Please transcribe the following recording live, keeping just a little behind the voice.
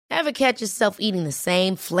Ever catch yourself eating the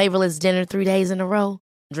same flavorless dinner 3 days in a row?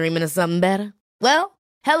 Dreaming of something better? Well,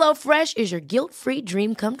 HelloFresh is your guilt-free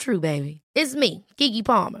dream come true, baby. It's me, Keke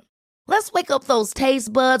Palmer. Let's wake up those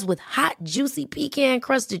taste buds with hot, juicy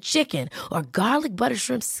pecan-crusted chicken or garlic butter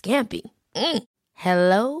shrimp scampi.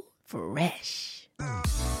 Hello Fresh.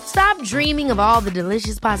 Stop dreaming of all the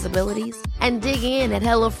delicious possibilities and dig in at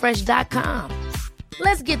HelloFresh.com.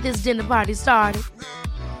 Let's get this dinner party started.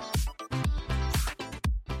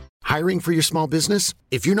 Hiring for your small business?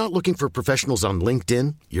 If you're not looking for professionals on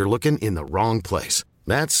LinkedIn, you're looking in the wrong place.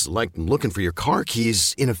 That's like looking for your car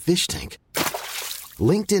keys in a fish tank.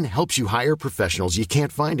 LinkedIn helps you hire professionals you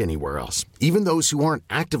can't find anywhere else, even those who aren't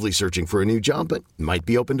actively searching for a new job but might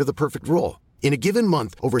be open to the perfect role. In a given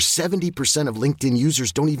month, over 70% of LinkedIn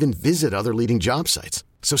users don't even visit other leading job sites.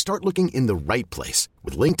 So start looking in the right place.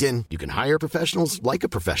 With LinkedIn, you can hire professionals like a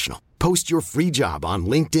professional. Post your free job on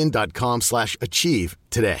linkedin.com/achieve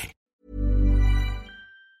today.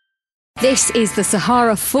 This is the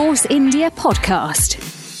Sahara Force India podcast,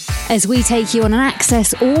 as we take you on an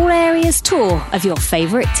Access All Areas tour of your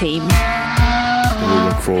favourite team. We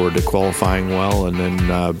look forward to qualifying well and then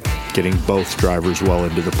getting both drivers well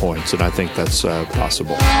into the points, and I think that's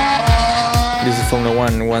possible. This is Formula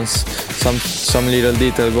One. Once some little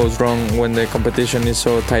detail goes wrong, when the competition is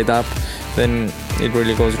so tied up, then it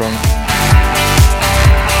really goes wrong.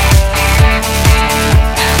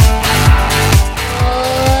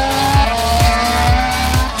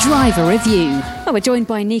 Driver review. We're joined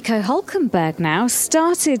by Nico Hülkenberg now.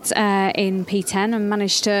 Started in P10 and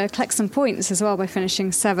managed to collect some points as well by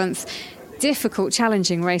finishing 7th. Difficult,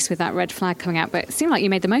 challenging race with that red flag coming out, but it seemed like you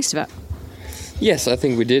made the most of it. Yes, I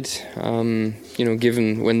think we did.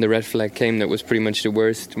 Given when the red flag came, that was pretty much the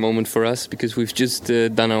worst moment for us because we've just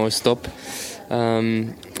done our stop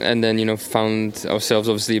and then, found ourselves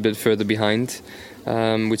obviously a bit further behind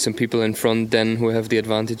with some people in front then who have the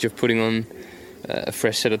advantage of putting on a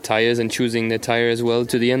fresh set of tyres and choosing their tyre as well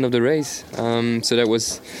to the end of the race. So that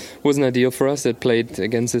wasn't ideal for us. That played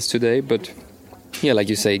against us today, but yeah, like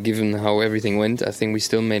you say, given how everything went, I think we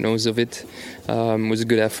still made most of it. It was a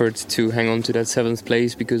good effort to hang on to that 7th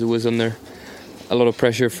place because it was under a lot of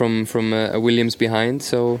pressure from a Williams behind.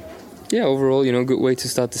 So yeah, overall, good way to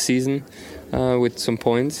start the season with some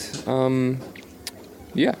points.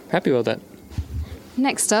 Happy about that.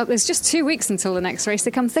 Next up, there's just 2 weeks until the next race.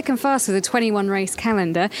 They come thick and fast with a 21-race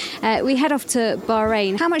calendar. We head off to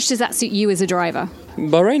Bahrain. How much does that suit you as a driver?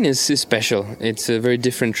 Bahrain is special. It's a very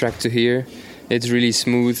different track to here. It's really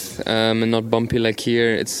smooth and not bumpy like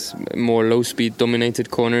here. It's more low-speed dominated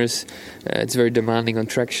corners. It's very demanding on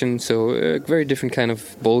traction, so a very different kind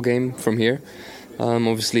of ball game from here.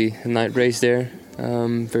 Obviously, a night race there.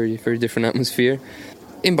 Very, very different atmosphere.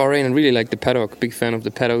 In Bahrain, I really like the paddock. Big fan of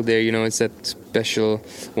the paddock there. It's that special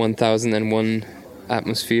 1001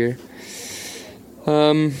 atmosphere.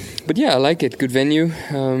 But yeah, I like it. Good venue.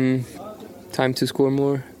 Time to score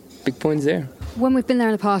more big points there. When we've been there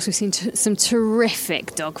in the past, we've seen some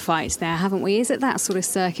terrific dogfights there, haven't we? Is it that sort of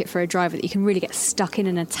circuit for a driver that you can really get stuck in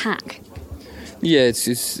and attack? Yeah,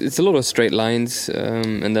 it's a lot of straight lines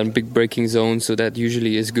and then big braking zones, so that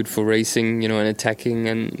usually is good for racing, and attacking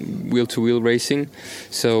and wheel-to-wheel racing.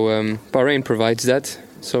 So Bahrain provides that.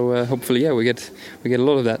 So hopefully, we get a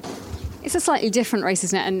lot of that. It's a slightly different race,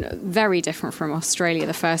 isn't it? And very different from Australia,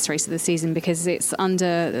 the first race of the season, because it's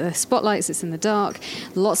under the spotlights, it's in the dark,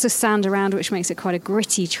 lots of sand around, which makes it quite a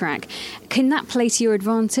gritty track. Can that play to your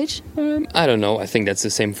advantage? I don't know. I think that's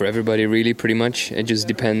the same for everybody, really, pretty much. It just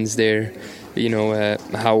depends there.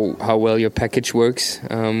 How well your package works.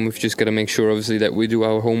 We've just got to make sure, obviously, that we do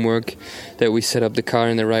our homework, that we set up the car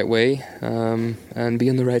in the right way, and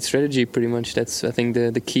be on the right strategy, pretty much. That's, I think,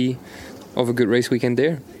 the key of a good race weekend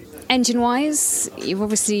there. Engine-wise, you've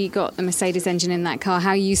obviously got the Mercedes engine in that car.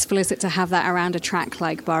 How useful is it to have that around a track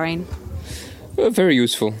like Bahrain? Very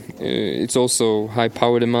useful. It's also high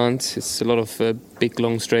power demand. It's a lot of big,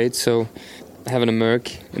 long straights, so having a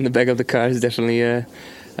Merc in the back of the car is definitely a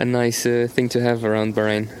nice thing to have around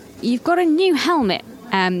Bahrain. You've got a new helmet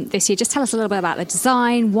this year. Just tell us a little bit about the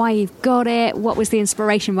design, why you've got it, what was the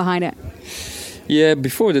inspiration behind it? Yeah,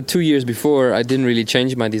 the 2 years before, I didn't really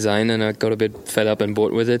change my design and I got a bit fed up and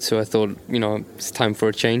bored with it, so I thought, it's time for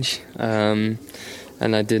a change. And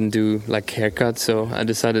I didn't do haircut, so I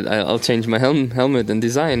decided I'll change my helmet and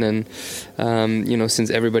design. And since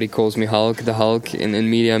everybody calls me the Hulk in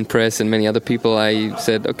media and press and many other people, I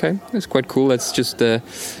said, okay, that's quite cool. Let's just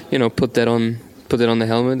put that on the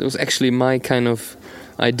helmet. It was actually my kind of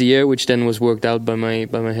idea, which then was worked out by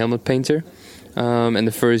my helmet painter. and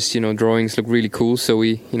the first, drawings look really cool. So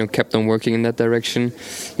we, kept on working in that direction,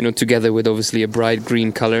 together with obviously a bright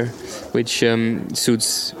green color, which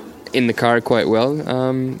suits in the car quite well.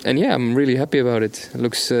 And yeah, I'm really happy about it. It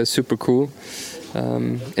looks super cool.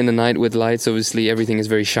 In the night with lights, obviously everything is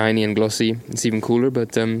very shiny and glossy. It's even cooler,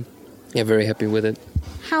 but yeah, very happy with it.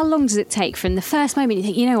 How long does it take from the first moment you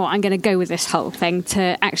think, you know what, I'm going to go with this whole thing,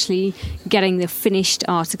 to actually getting the finished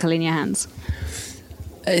article in your hands?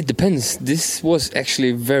 It depends. This was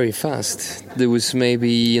actually very fast. There was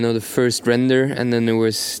maybe, the first render, and then there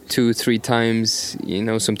was 2-3 times,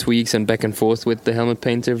 some tweaks and back and forth with the helmet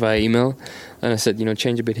painter via email. And I said,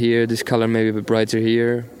 change a bit here, this color maybe a bit brighter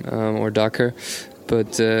here, or darker.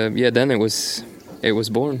 But then it was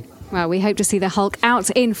born. Well, we hope to see the Hulk out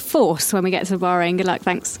in force when we get to Bahrain. Good luck,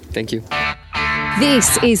 thanks. Thank you.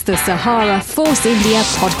 This is the Sahara Force India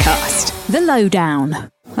podcast, The Lowdown.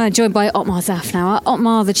 Joined by Otmar Zaf now.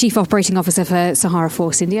 Otmar, the Chief Operating Officer for Sahara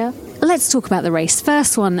Force India. Let's talk about the race.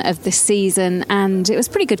 First one of the season, and it was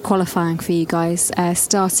pretty good qualifying for you guys,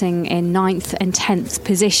 starting in 9th and 10th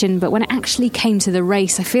position. But when it actually came to the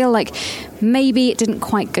race, I feel like maybe it didn't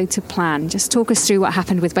quite go to plan. Just talk us through what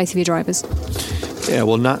happened with both of your drivers. Yeah,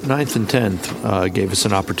 well, 9th and 10th gave us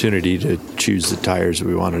an opportunity to choose the tires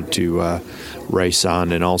we wanted to race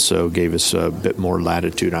on, and also gave us a bit more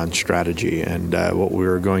latitude on strategy. And what we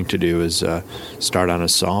were going to do is start on a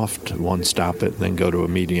soft, one-stop it, then go to a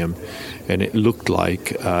medium. And it looked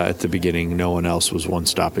like at the beginning no one else was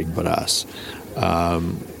one-stopping but us.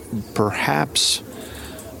 Perhaps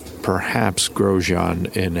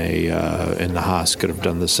Grosjean in the Haas could have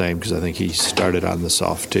done the same, because I think he started on the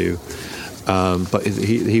soft too. But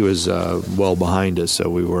he was well behind us, so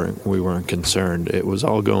we weren't concerned. It was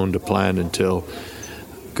all going to plan until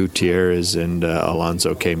Gutierrez and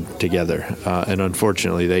Alonso came together, and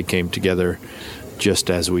unfortunately they came together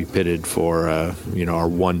just as we pitted for our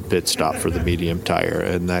one pit stop for the medium tire,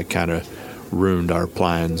 and that kind of ruined our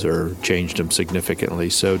plans or changed them significantly.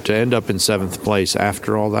 So to end up in 7th place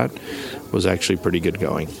after all that was actually pretty good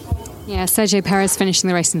going. Yeah, Sergio Perez finishing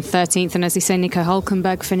the race in 13th, and as you say, Nico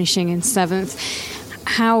Hülkenberg finishing in 7th.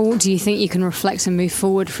 How do you think you can reflect and move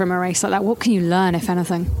forward from a race like that? What can you learn, if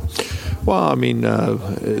anything? Well, I mean,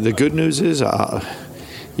 the good news is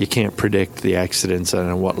you can't predict the accidents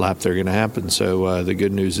and what lap they're going to happen. So the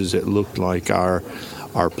good news is it looked like our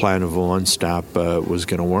plan of a one-stop was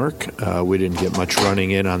going to work. We didn't get much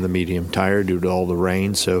running in on the medium tire due to all the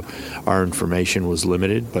rain, so our information was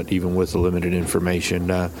limited. But even with the limited information,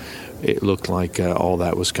 it looked like all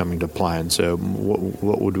that was coming to plan. So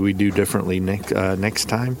what would we do differently next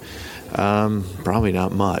time? Probably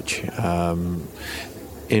not much.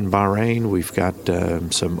 In Bahrain, we've got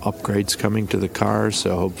some upgrades coming to the cars,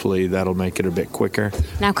 so hopefully that'll make it a bit quicker.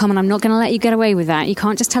 Now, come on, I'm not going to let you get away with that. You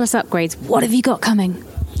can't just tell us upgrades. What have you got coming?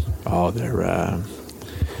 Oh, there are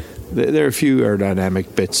a few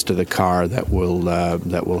aerodynamic bits to the car that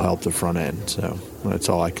will help the front end. So that's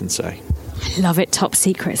all I can say. I love it, top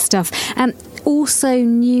secret stuff. Also,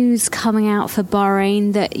 news coming out for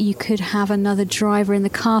Bahrain that you could have another driver in the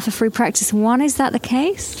car for free practice one. Is that the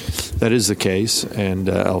case? That is the case, and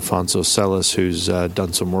Alfonso Celis, who's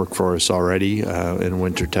done some work for us already in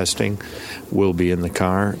winter testing, will be in the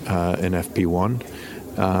car in FP1.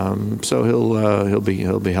 So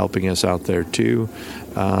he'll be helping us out there too,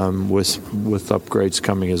 with upgrades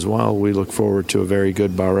coming as well. We look forward to a very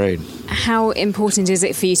good Bahrain. How important is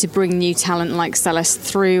it for you to bring new talent like Celis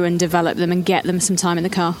through and develop them and get them some time in the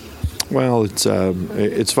car? Well,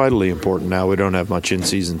 it's vitally important now. We don't have much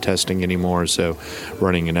in-season testing anymore, so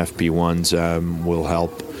running in FP1s will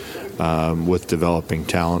help with developing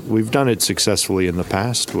talent. We've done it successfully in the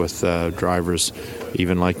past with drivers,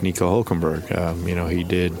 even like Nico Hülkenberg. He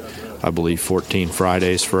did, I believe, 14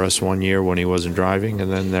 Fridays for us one year when he wasn't driving,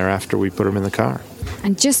 and then thereafter we put him in the car.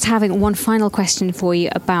 And just having one final question for you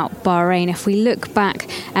about Bahrain. If we look back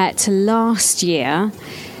to last year,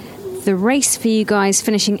 the race for you guys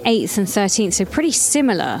finishing 8th and 13th, so pretty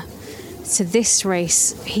similar to this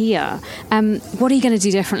race here. What are you going to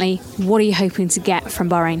do differently? What are you hoping to get from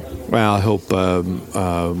Bahrain? Well, I hope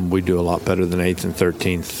we do a lot better than 8th and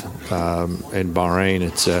 13th in Bahrain.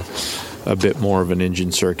 It's a bit more of an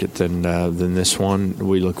engine circuit than this one.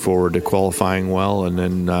 We look forward to qualifying well and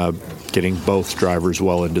then getting both drivers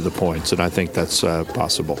well into the points, and I think that's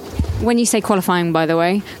possible. When you say qualifying, by the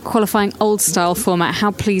way, qualifying old style format,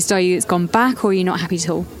 how pleased are you it's gone back, or are you not happy at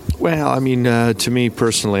all? Well, I mean, to me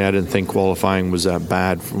personally, I didn't think qualifying was that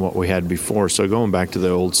bad from what we had before. So going back to the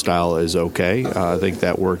old style is okay. I think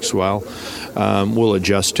that works well. We'll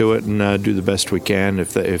adjust to it and do the best we can.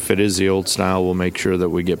 If it is the old style, we'll make sure that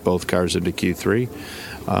we get both cars into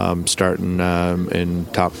Q3. starting in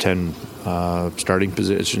top 10 starting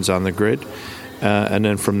positions on the grid. And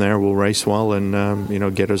then from there, we'll race well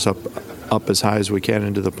and, get us up as high as we can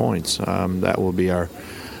into the points. That will be our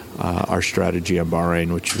strategy on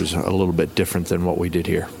Bahrain, which was a little bit different than what we did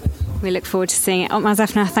here. We look forward to seeing it. Otmar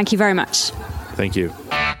Szafner, thank you very much. Thank you.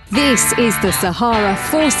 This is the Sahara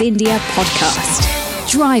Force India podcast.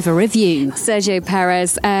 Driver review. Sergio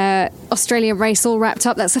Perez, Australian race all wrapped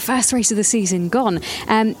up. That's the first race of the season gone.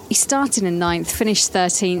 He started in 9th, finished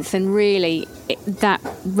 13th, and really that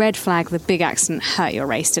red flag, the big accident, hurt your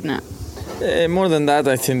race, didn't it? More than that,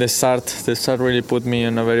 I think the start really put me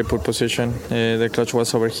in a very poor position. The clutch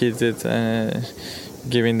was overheated,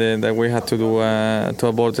 given that we had to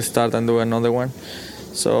abort the start and do another one.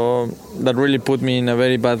 So that really put me in a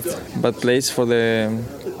very bad place for the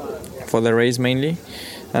race mainly.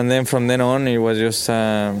 And then from then on, it was just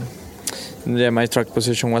my track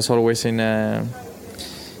position was always in a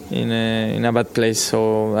bad place.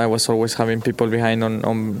 So I was always having people behind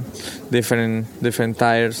on different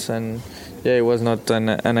tires, and it was not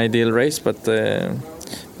an ideal race. But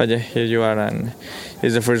here you are, and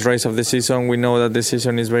it's the first race of the season. We know that the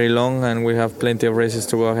season is very long, and we have plenty of races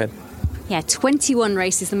to go ahead. Yeah, 21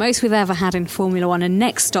 races, the most we've ever had in Formula One. And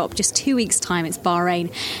next stop, just 2 weeks' time, it's Bahrain.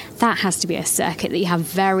 That has to be a circuit that you have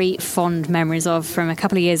very fond memories of from a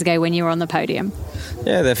couple of years ago when you were on the podium.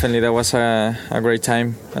 Yeah, definitely. That was a great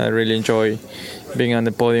time. I really enjoy being on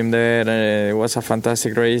the podium there. It was a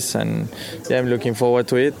fantastic race, and I'm looking forward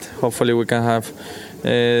to it. Hopefully we can have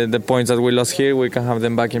the points that we lost here, we can have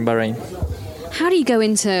them back in Bahrain. How do you go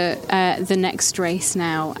into the next race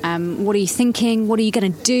now? What are you thinking? What are you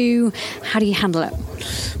going to do? How do you handle it?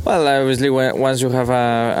 Well, obviously, once you have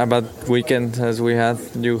a bad weekend, as we had,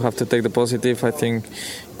 you have to take the positive. I think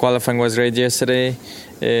qualifying was great yesterday.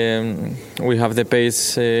 We have the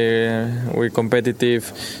pace. We're competitive.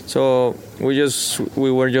 So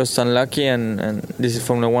we were just unlucky, and this is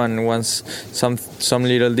Formula One. Once some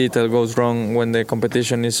little detail goes wrong when the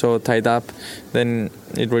competition is so tied up, then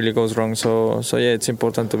it really goes wrong. So it's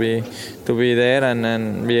important to be there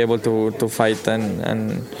and be able to fight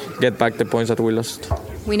and get back the points that we lost.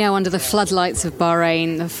 We know under the floodlights of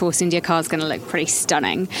Bahrain, the Force India car is going to look pretty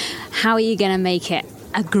stunning. How are you going to make it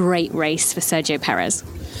a great race for Sergio Perez?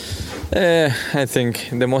 I think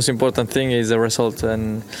the most important thing is the result,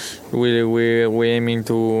 and we're aiming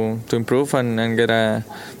to improve and get a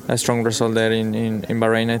strong result there in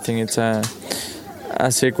Bahrain. I think it's a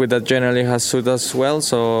circuit that generally has suited us well,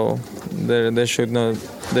 so there should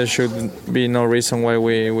be no reason why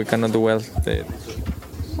we cannot do well.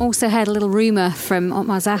 Also heard a little rumour from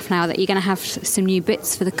Otmar Szafner that you're going to have some new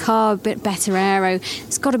bits for the car, a bit better aero.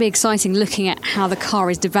 It's got to be exciting looking at how the car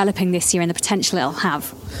is developing this year and the potential it'll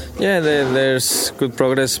have. Yeah, there's good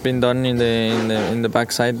progress been done in the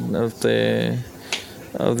backside of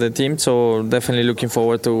the team, so definitely looking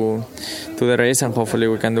forward to the race, and hopefully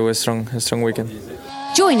we can do a strong weekend.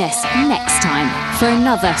 Join us next time for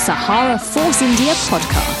another Sahara Force India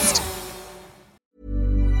podcast.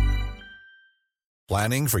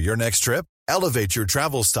 Planning for your next trip? Elevate your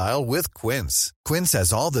travel style with Quince. Quince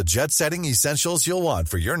has all the jet-setting essentials you'll want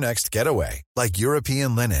for your next getaway, like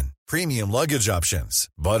European linen, premium luggage options,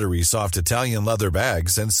 buttery soft Italian leather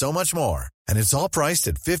bags, and so much more. And it's all priced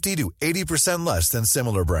at 50 to 80% less than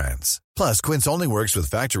similar brands. Plus, Quince only works with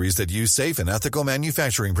factories that use safe and ethical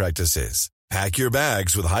manufacturing practices. Pack your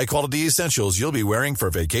bags with high-quality essentials you'll be wearing for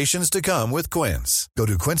vacations to come with Quince. Go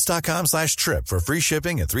to quince.com/trip for free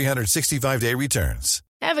shipping and 365-day returns.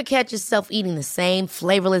 Ever catch yourself eating the same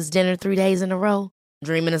flavorless dinner 3 days in a row?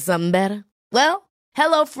 Dreaming of something better? Well,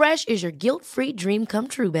 HelloFresh is your guilt-free dream come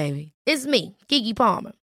true, baby. It's me, Keke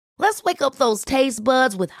Palmer. Let's wake up those taste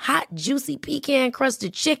buds with hot, juicy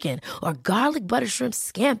pecan-crusted chicken or garlic butter shrimp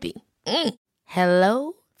scampi.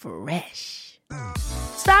 HelloFresh.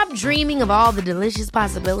 Stop dreaming of all the delicious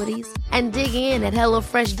possibilities and dig in at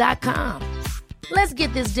HelloFresh.com. Let's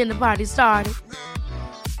get this dinner party started.